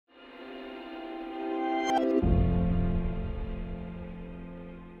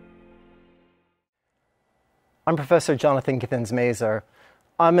I'm Professor Jonathan Githens-Mazer.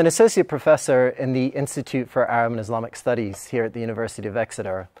 I'm an associate professor in the Institute for Arab and Islamic Studies here at the University of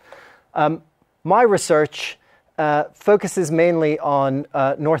Exeter. My research focuses mainly on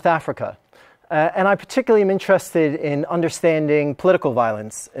North Africa, and I particularly am interested in understanding political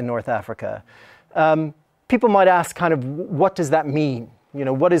violence in North Africa. People might ask kind of, what does that mean? You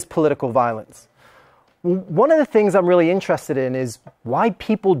know, what is political violence? One of the things I'm really interested in is why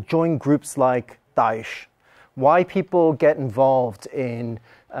people join groups like Daesh, why people get involved in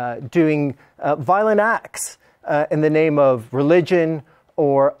doing violent acts in the name of religion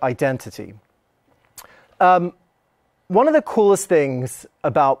or identity. One of the coolest things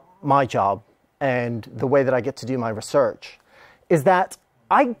about my job and the way that I get to do my research is that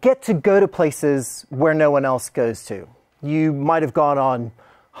I get to go to places where no one else goes to. You might have gone on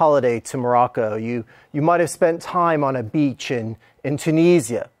holiday to Morocco. You might have spent time on a beach in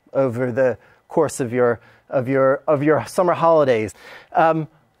Tunisia over the course of your summer holidays.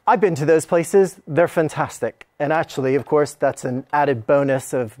 I've been to those places. They're fantastic. And actually, of course, that's an added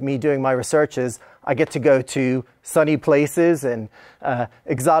bonus of me doing my research is I get to go to sunny places and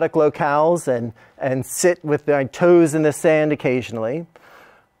exotic locales and sit with my toes in the sand occasionally.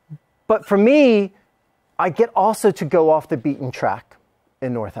 But for me, I get also to go off the beaten track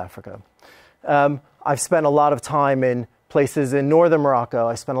in North Africa. I've spent a lot of time in places in northern Morocco.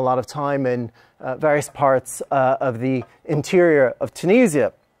 I spent a lot of time in various parts of the interior of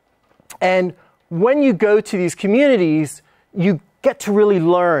Tunisia. And when you go to these communities, you get to really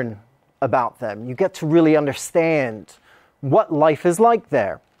learn about them. You get to really understand what life is like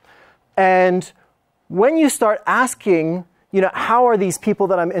there. And when you start asking, you know, how are these people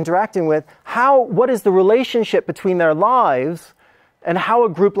that I'm interacting with, what is the relationship between their lives, and how a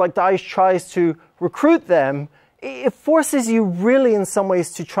group like Daesh tries to recruit them, it forces you really in some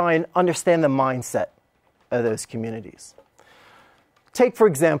ways to try and understand the mindset of those communities. Take, for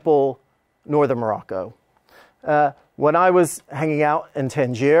example, northern Morocco. When I was hanging out in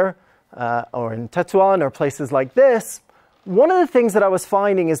Tangier or in Tetuan or places like this, one of the things that I was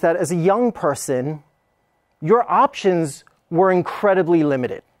finding is that as a young person, your options were incredibly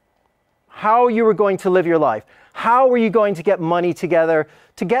limited. How you were going to live your life, how were you going to get money together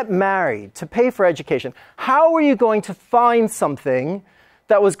to get married, to pay for education? How were you going to find something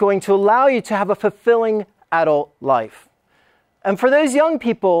that was going to allow you to have a fulfilling adult life? And for those young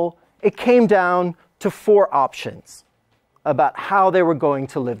people, it came down to 4 options about how they were going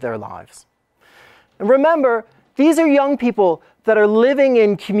to live their lives. And remember, these are young people that are living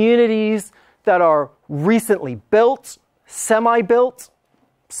in communities that are recently built, semi-built.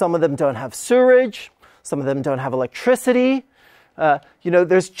 Some of them don't have sewerage. Some of them don't have electricity.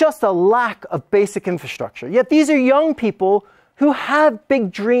 There's just a lack of basic infrastructure. Yet these are young people who have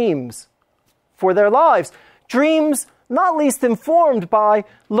big dreams for their lives. Dreams not least informed by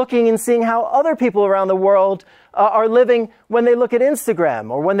looking and seeing how other people around the world are living when they look at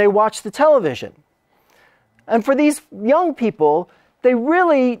Instagram or when they watch the television. And for these young people, they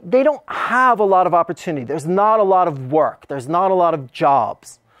don't have a lot of opportunity. There's not a lot of work. There's not a lot of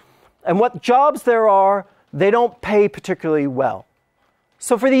jobs. And what jobs there are, they don't pay particularly well.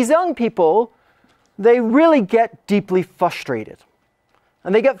 So for these young people, they really get deeply frustrated.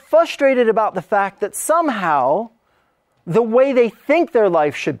 And they get frustrated about the fact that somehow the way they think their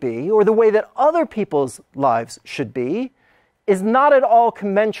life should be, or the way that other people's lives should be, is not at all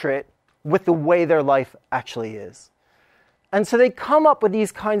commensurate with the way their life actually is. And so they come up with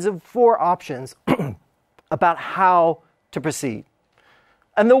these kinds of 4 options about how to proceed.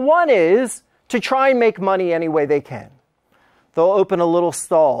 And the one is to try and make money any way they can. They'll open a little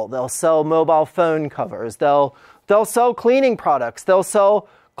stall. They'll sell mobile phone covers. They'll sell cleaning products. They'll sell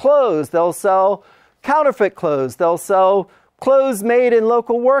clothes. They'll sell counterfeit clothes. They'll sell clothes made in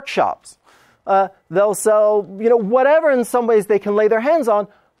local workshops. They'll sell, whatever in some ways they can lay their hands on,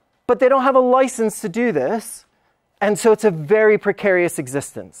 but they don't have a license to do this. And so it's a very precarious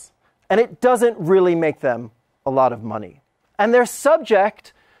existence. And it doesn't really make them a lot of money. And they're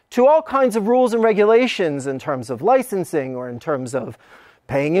subject to all kinds of rules and regulations in terms of licensing or in terms of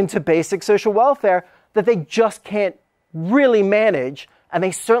paying into basic social welfare that they just can't really manage, and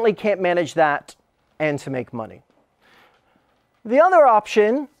they certainly can't manage that and to make money. The other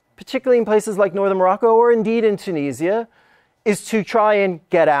option, particularly in places like northern Morocco or indeed in Tunisia, is to try and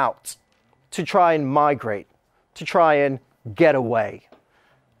get out, to try and migrate, to try and get away.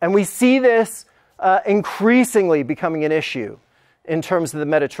 And we see this increasingly becoming an issue in terms of the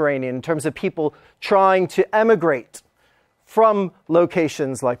Mediterranean, in terms of people trying to emigrate from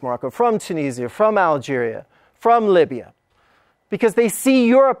locations like Morocco, from Tunisia, from Algeria, from Libya, because they see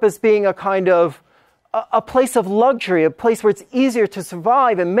Europe as being a kind of a place of luxury, a place where it's easier to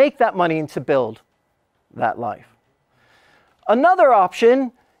survive and make that money and to build that life. Another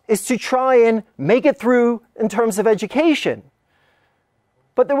option is to try and make it through in terms of education.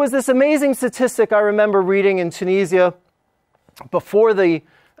 But there was this amazing statistic I remember reading in Tunisia before the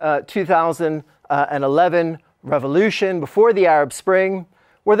 2011 revolution, before the Arab Spring,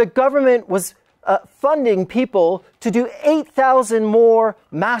 where the government was funding people to do 8,000 more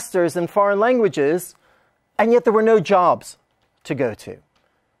masters in foreign languages, and yet there were no jobs to go to.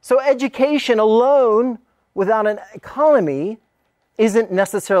 So education alone, without an economy, isn't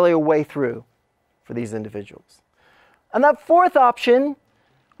necessarily a way through for these individuals. And that fourth option,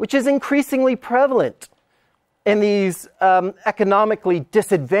 which is increasingly prevalent in these economically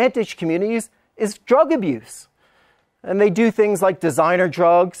disadvantaged communities, is drug abuse. And they do things like designer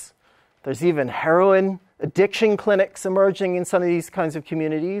drugs. There's even heroin addiction clinics emerging in some of these kinds of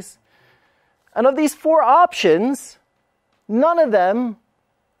communities. And of these four options, none of them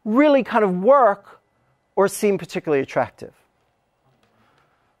really kind of work or seem particularly attractive.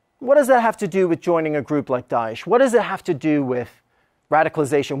 What does that have to do with joining a group like Daesh? What does it have to do with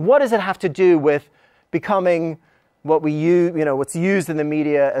radicalization? What does it have to do with becoming what we use, what's used in the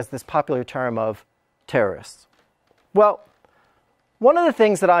media as this popular term of terrorists? Well, one of the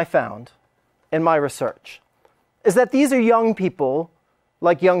things that I found in my research is that these are young people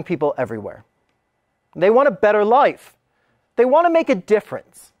like young people everywhere. They want a better life. They want to make a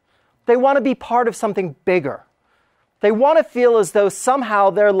difference. They want to be part of something bigger. They want to feel as though somehow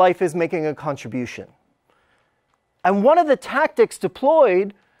their life is making a contribution. And one of the tactics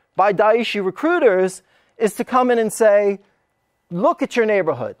deployed by Daeshi recruiters is to come in and say, look at your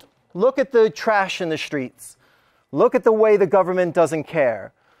neighborhood. Look at the trash in the streets. Look at the way the government doesn't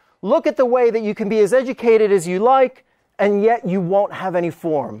care. Look at the way that you can be as educated as you like, and yet you won't have any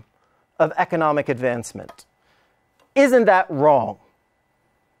form of economic advancement. Isn't that wrong?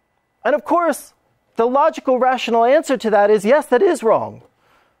 And of course, the logical, rational answer to that is, yes, that is wrong.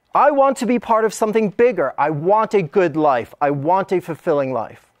 I want to be part of something bigger. I want a good life. I want a fulfilling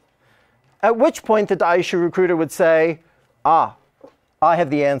life. At which point the Daeshi recruiter would say, I have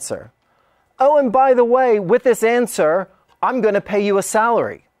the answer. Oh, and by the way, with this answer, I'm going to pay you a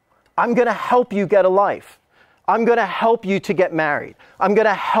salary. I'm going to help you get a life. I'm going to help you to get married. I'm going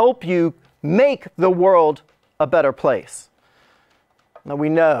to help you make the world a better place. Now we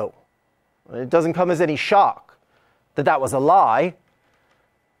know, it doesn't come as any shock that that was a lie,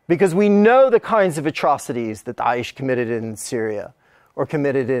 because we know the kinds of atrocities that Daesh committed in Syria or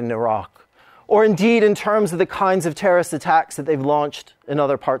committed in Iraq, or indeed in terms of the kinds of terrorist attacks that they've launched in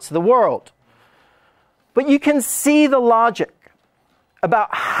other parts of the world. But you can see the logic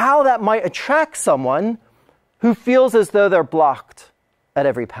about how that might attract someone who feels as though they're blocked at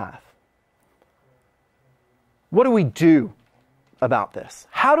every path. What do we do about this?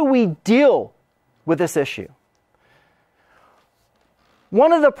 How do we deal with this issue?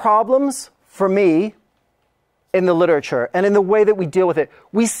 One of the problems for me in the literature and in the way that we deal with it,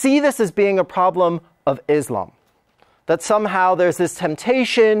 we see this as being a problem of Islam. That somehow there's this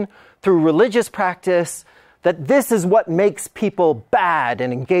temptation through religious practice that this is what makes people bad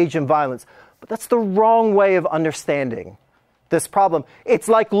and engage in violence. But that's the wrong way of understanding this problem. It's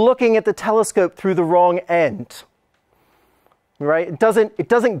like looking at the telescope through the wrong end. Right? It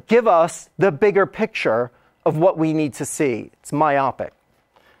doesn't give us the bigger picture of what we need to see. It's myopic.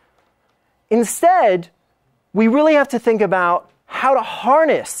 Instead, we really have to think about how to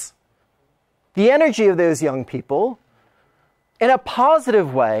harness the energy of those young people in a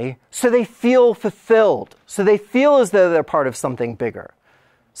positive way so they feel fulfilled, so they feel as though they're part of something bigger,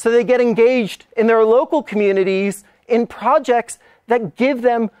 so they get engaged in their local communities in projects that give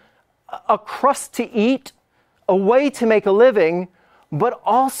them a crust to eat, a way to make a living, but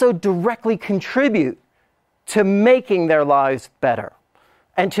also directly contribute to making their lives better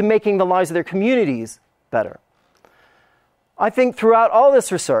and to making the lives of their communities better. I think throughout all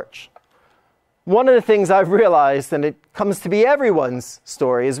this research, one of the things I've realized, and it comes to be everyone's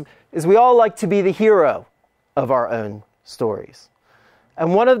story, is we all like to be the hero of our own stories.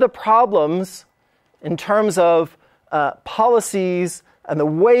 And one of the problems in terms of policies and the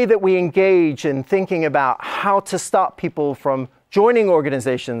way that we engage in thinking about how to stop people from joining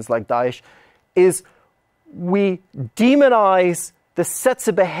organizations like Daesh is we demonize the sets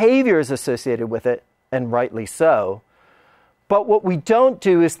of behaviors associated with it, and rightly so. But what we don't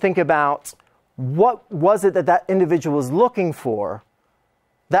do is think about what was it that that individual was looking for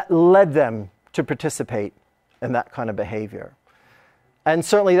that led them to participate in that kind of behavior. And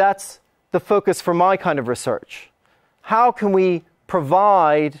certainly that's the focus for my kind of research. How can we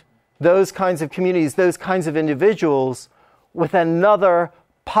provide those kinds of communities, those kinds of individuals with another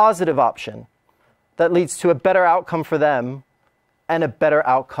positive option that leads to a better outcome for them and a better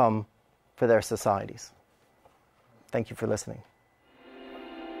outcome for their societies? Thank you for listening.